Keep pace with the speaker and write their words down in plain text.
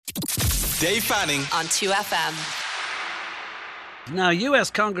Dave Fanning on 2FM. Now,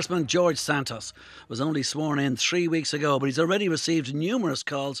 US Congressman George Santos was only sworn in 3 weeks ago, but he's already received numerous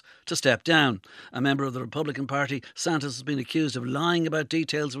calls to step down. A member of the Republican Party, Santos has been accused of lying about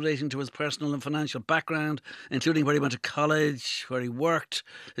details relating to his personal and financial background, including where he went to college, where he worked,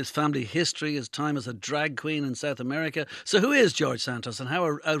 his family history, his time as a drag queen in South America. So who is George Santos, and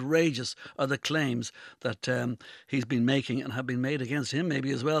how outrageous are the claims that he's been making and have been made against him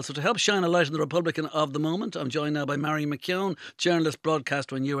maybe as well? So to help shine a light on the Republican of the moment, I'm joined now by Marion McKeown, journalist,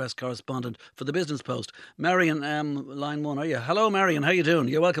 broadcaster and US correspondent for the Business Post. Marion, line one, are you? Hello, Marion, how are you doing?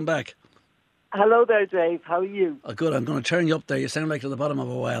 You're welcome back. Hello there, Dave. How are you? Oh, good. I'm going to turn you up there. You sound like you're at the bottom of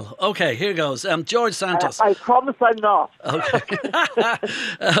a well. Okay, here goes. George Santos. I promise I'm not. Okay.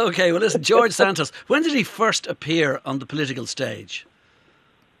 Okay, well, listen, George Santos, when did he first appear on the political stage?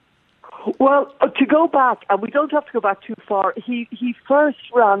 Well, to go back, and we don't have to go back too far, he first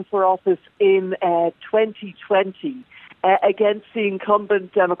ran for office in 2020. Against the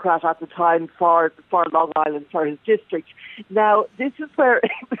incumbent Democrat at the time for Long Island, for his district. Now, this is where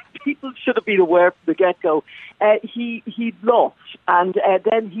people should have been aware from the get-go. He lost, and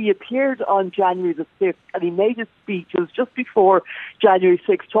then he appeared on January the 5th, and he made a speech. It was just before January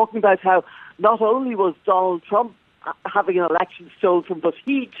 6th, talking about how not only was Donald Trump having an election stolen from, but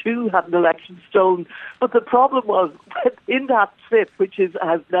he too had an election stolen. But the problem was, in that clip, which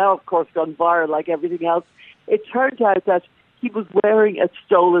has now, of course, gone viral like everything else, it turned out that he was wearing a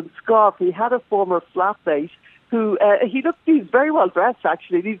stolen scarf. He had a former flatmate who, he's very well dressed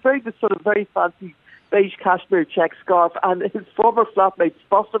actually. He's wearing this sort of very fancy beige cashmere check scarf, and his former flatmate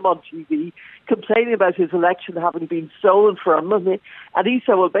spotted him on TV complaining about his election having been stolen from him. And he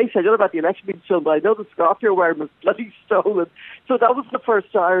said, well, basically, I don't know about the election being stolen, but I know the scarf you're wearing was bloody stolen. So that was the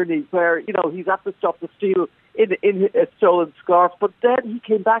first irony where, he's at the stop the steal in a stolen scarf. But then he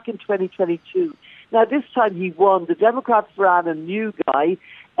came back in 2022. Now, this time he won. The Democrats ran a new guy.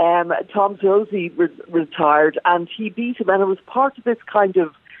 Tom Suozzi retired, and he beat him. And it was part of this kind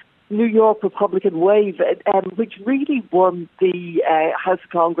of New York Republican wave, which really won the House of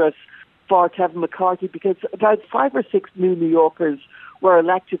Congress for Kevin McCarthy, because about 5 or 6 new New Yorkers were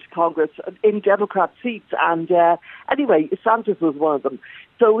elected to Congress in Democrat seats. And anyway, Santos was one of them.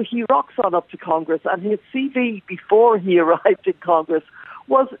 So he rocks on up to Congress, and his CV before he arrived in Congress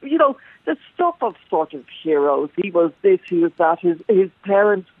was, the stuff of sort of heroes. He was this, he was that. His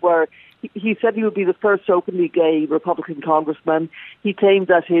parents were, he said he would be the first openly gay Republican congressman. He claimed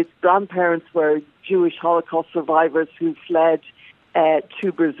that his grandparents were Jewish Holocaust survivors who fled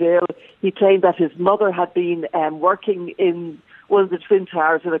to Brazil. He claimed that his mother had been working in one of the Twin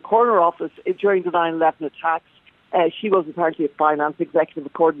Towers in a corner office during the 9/11 attacks. She was apparently a finance executive,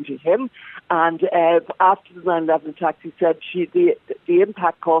 according to him. And after the 9/11 attacks, he said the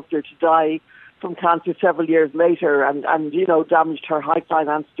impact caused her to die from cancer several years later, and damaged her high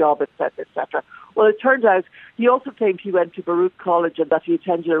finance job, etc., etc. Well, it turned out he also claimed he went to Baruch College and that he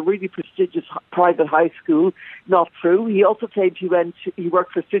attended a really prestigious private high school. Not true. He also claimed he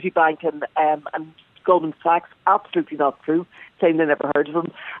worked for Citibank and Goldman Sachs. Absolutely not true, saying they never heard of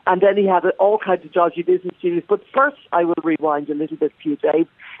him. And then he had all kinds of dodgy business deals. But first, I will rewind a little bit for you, Dave,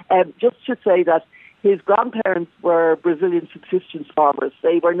 just to say that his grandparents were Brazilian subsistence farmers.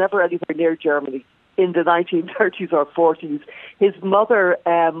 They were never anywhere near Germany in the 1930s or 40s. His mother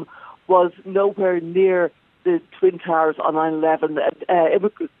was nowhere near the Twin Towers on 9/11.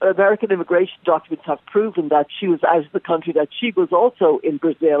 American immigration documents have proven that she was out of the country, that she was also in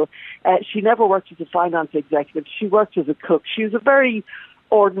Brazil. She never worked as a finance executive. She worked as a cook. She was a very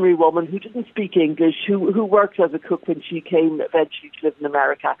ordinary woman who didn't speak English, who worked as a cook when she came eventually to live in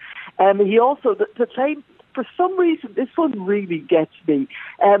America. He also, the claim, for some reason, this one really gets me.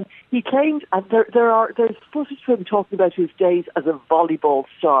 He claimed, and there's footage of him talking about his days as a volleyball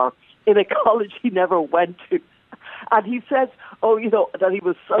star in a college he never went to. And he says, that he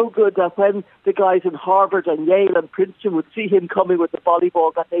was so good that when the guys in Harvard and Yale and Princeton would see him coming with the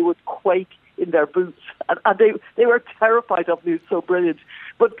volleyball, that they would quake in their boots. And they were terrified of him. He was so brilliant.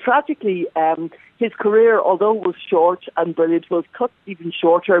 But tragically, his career, although it was short and brilliant, was cut even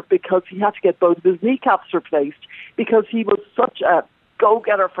shorter because he had to get both of his kneecaps replaced because he was such a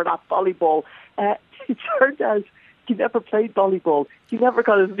go-getter for that volleyball. It turned out he never played volleyball. He never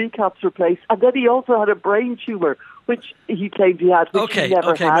got his kneecaps replaced. And then he also had a brain tumour, which he claimed he had, which he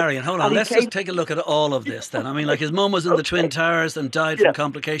never had. Marion, hold on. Let's just take a look at all of this then. I mean, like his mum was in the Twin Towers and died from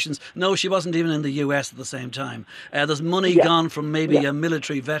complications. No, she wasn't even in the US at the same time. There's money gone from maybe a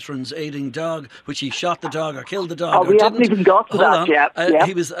military veteran's aiding dog, which he shot the dog or killed the dog or we didn't. haven't even got to that yet.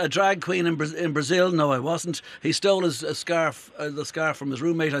 He was a drag queen in Brazil. No, I wasn't. He stole his scarf, the scarf from his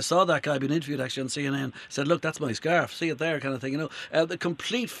roommate. I saw that guy being interviewed actually on CNN. Said, look, that's my scarf. See it there, kind of thing. You know, the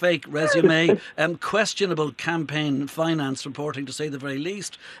complete fake resume, questionable campaign finance reporting, to say the very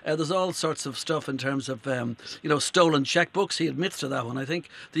least. There's all sorts of stuff in terms of, stolen checkbooks. He admits to that one, I think.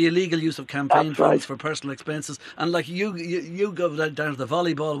 The illegal use of campaign funds for personal expenses. And like you go down to the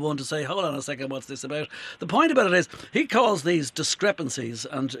volleyball one to say, hold on a second, what's this about? The point about it is, he calls these discrepancies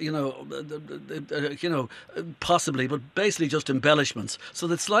and, possibly, but basically just embellishments.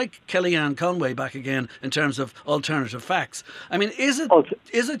 So it's like Kellyanne Conway back again in terms of alternative facts. I mean, is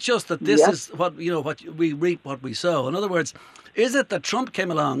it just that this is what we reap what we sow? In other words, is it that Trump came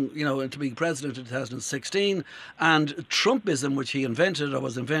along, to be president in 2016, and Trumpism, which he invented or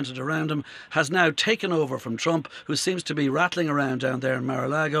was invented around him, has now taken over from Trump, who seems to be rattling around down there in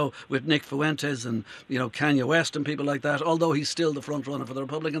Mar-a-Lago with Nick Fuentes and, Kanye West and people like that, although he's still the front runner for the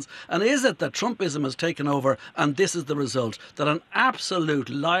Republicans? And is it that Trumpism has taken over and this is the result, that an absolute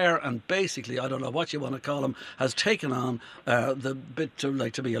liar and basically, I don't know what you want to call him, has taken on the bit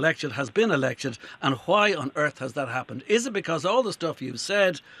to be elected, has been elected, and why on earth has that happened? Is it because all the stuff you've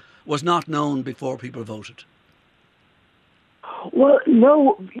said was not known before people voted? Well,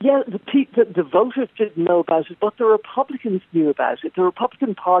 no, the voters didn't know about it, but the Republicans knew about it. The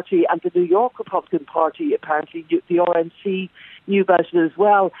Republican Party and the New York Republican Party, apparently, the RNC, knew about it as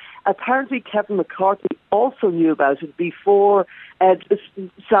well. Apparently, Kevin McCarthy also knew about it before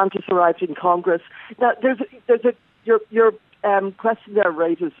Santos arrived in Congress. Now, your question there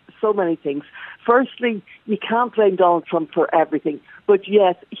raises so many things. Firstly, you can't blame Donald Trump for everything, but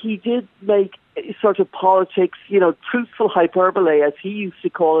yes, he did make sort of politics, truthful hyperbole, as he used to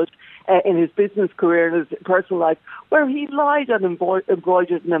call it, in his business career and his personal life, where he lied and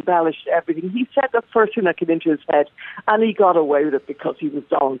embroidered and embellished everything. He said the first thing that came into his head, and he got away with it because he was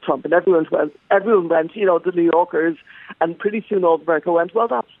Donald Trump. And everyone went, the New Yorkers, and pretty soon all of America went, well,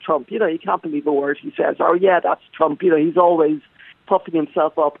 that's Trump. You can't believe a word he says. Or, yeah, that's Trump. He's always puffing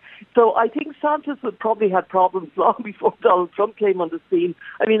himself up. So I think Santos would probably had problems long before Donald Trump came on the scene.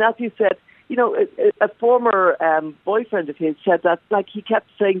 I mean, as you said, a former boyfriend of his said that, like, he kept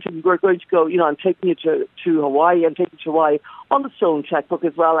saying to him, we're going to go, I'm taking you to Hawaii, I'm taking you to Hawaii on the stolen checkbook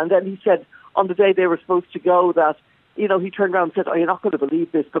as well. And then he said on the day they were supposed to go that, he turned around and said, oh, you're not going to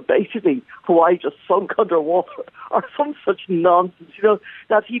believe this, but basically Hawaii just sunk underwater or some such nonsense,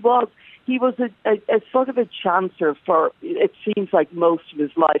 that he was a sort of a chancer for, it seems like, most of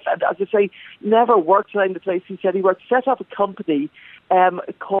his life. And as I say, never worked around the place. He said he set up a company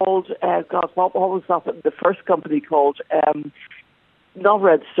called, what was that? The first company called, not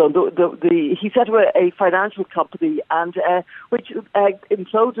Redstone. He set up a financial company, and which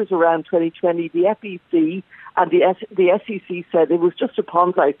imploded around 2020. The FEC and the SEC said it was just a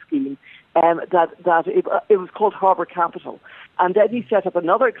Ponzi scheme. That it was called Harbour Capital. And then he set up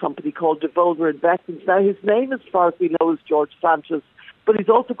another company called Devolver Investments. Now, his name, as far as we know, is George Santos, but he's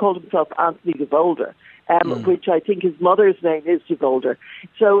also called himself Anthony Devolder, which I think his mother's name is Devolder.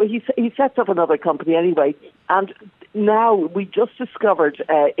 So he sets up another company anyway. And now we just discovered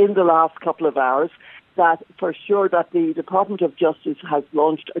in the last couple of hours that for sure that the Department of Justice has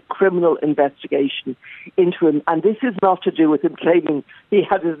launched a criminal investigation into him. And this is not to do with him claiming he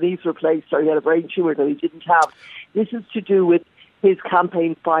had his knees replaced or he had a brain tumour that he didn't have. This is to do with his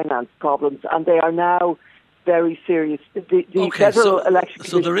campaign finance problems, and they are now very serious. The Federal Election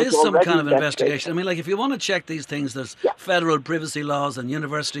Commission. So there is some kind of investigation. I mean, like, if you want to check these things, there's federal privacy laws and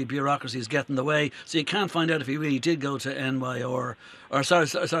university bureaucracies get in the way, so you can't find out if he really did go to NYU or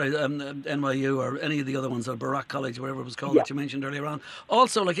NYU or any of the other ones, or Barack College, whatever it was called that you mentioned earlier on.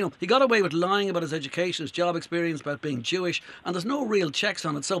 Also, he got away with lying about his education, his job experience, about being Jewish, and there's no real checks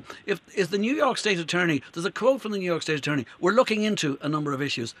on it. So is the New York State Attorney, there's a quote from the New York State Attorney, we're looking into a number of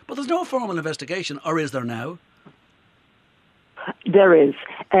issues, but there's no formal investigation, or is there now? There is.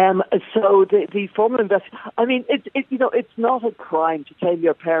 So the formal investigation, I mean, it's not a crime to claim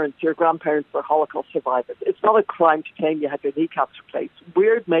your grandparents were Holocaust survivors. It's not a crime to claim you had your kneecaps replaced.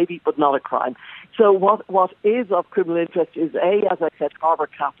 Weird, maybe, but not a crime. So what is of criminal interest is, as I said, Harbour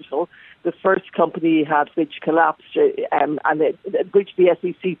Capital, the first company he had, which collapsed, which the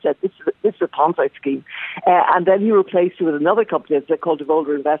SEC said this is a Ponzi scheme. And then he replaced it with another company called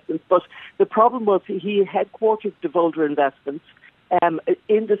Devolver Investments. But the problem was he headquartered Devolver Investments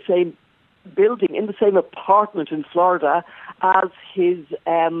in the same building, in the same apartment in Florida as his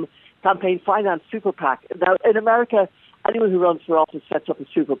campaign finance super PAC. Now, in America, anyone who runs for office sets up a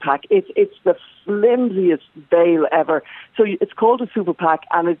super PAC. It's the flimsiest bail ever. So it's called a super PAC,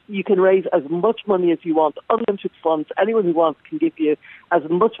 and you can raise as much money as you want, unlimited funds. Anyone who wants can give you as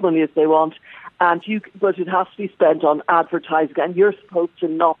much money as they want, but it has to be spent on advertising, and you're supposed to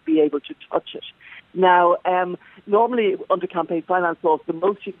not be able to touch it. Now, normally under campaign finance laws, the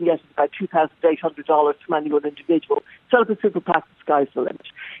most you can get is about $2,800 from any one individual. Set up a super PAC, the sky's the limit.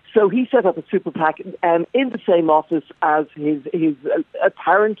 So he set up a super PAC in the same office as his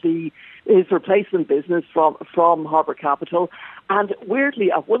apparently his replacement business from Harbour Capital. And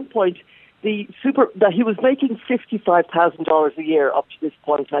weirdly, at one point, that he was making $55,000 a year up to this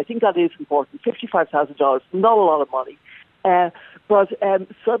point, and I think that is important. $55,000, not a lot of money. But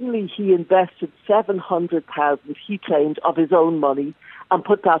suddenly he invested $700,000, he claimed, of his own money and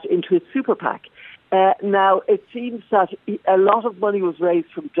put that into his super PAC. Now, it seems that a lot of money was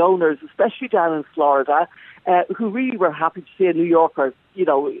raised from donors, especially down in Florida, who really were happy to see a New Yorker,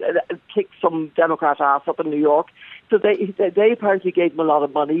 kick some Democrat ass up in New York. So they apparently gave him a lot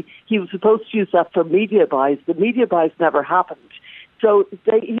of money. He was supposed to use that for media buys. The media buys never happened. So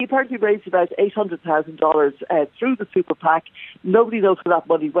he apparently raised about $800,000 through the super PAC. Nobody knows where that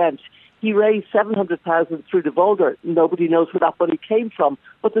money went. He raised $700,000 through the Vulgar. Nobody knows where that money came from,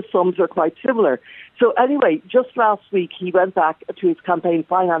 but the sums are quite similar. So anyway, just last week he went back to his campaign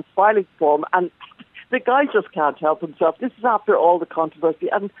finance filing form, and the guy just can't help himself. This is after all the controversy.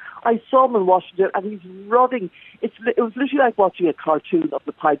 And I saw him in Washington, and he's running. It was literally like watching a cartoon of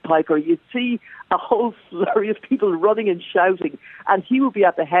the Pied Piper. You'd see a whole flurry of people running and shouting, and he would be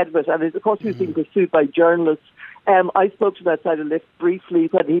at the head of it. And of course, he was being pursued by journalists. I spoke to him outside a lift briefly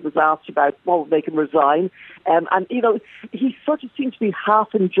when he was asked about what would make him resign. And he sort of seemed to be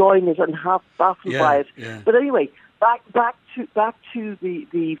half enjoying it and half baffled by it. Yeah. But anyway, back to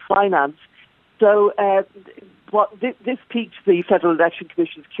the finance. So this piqued the Federal Election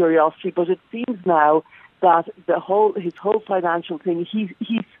Commission's curiosity, but it seems now that his whole financial thing,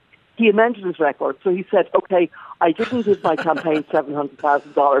 he amended his record. So he said, okay, I didn't give my campaign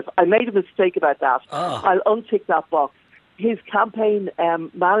 $700,000. I made a mistake about that. Oh. I'll untick that box. His campaign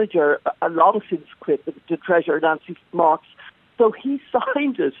manager, long since quit, the treasurer, Nancy Marks, so he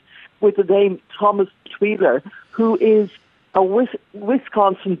signed it with the name Thomas Tweeler, who is a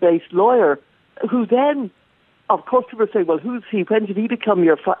Wisconsin-based lawyer, who then, of course, people were saying, well, who's he? When did he become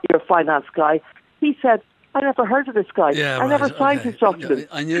your finance guy? He said, I never heard of this guy. Yeah, I never signed his document.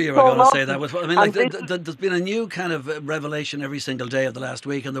 I knew you were going to say that. I mean, there's been a new kind of revelation every single day of the last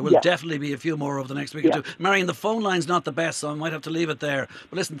week, and there will definitely be a few more over the next week or two. Marion, the phone line's not the best, so I might have to leave it there.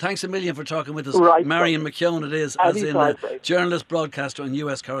 But listen, thanks a million for talking with us. Right, Marion McKeown it is, as in journalist, broadcaster and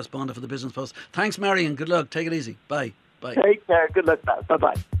US correspondent for the Business Post. Thanks, Marion. Good luck. Take it easy. Bye. Take care. Good luck.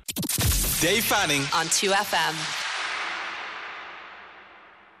 Bye-bye. Dave Fanning on 2FM.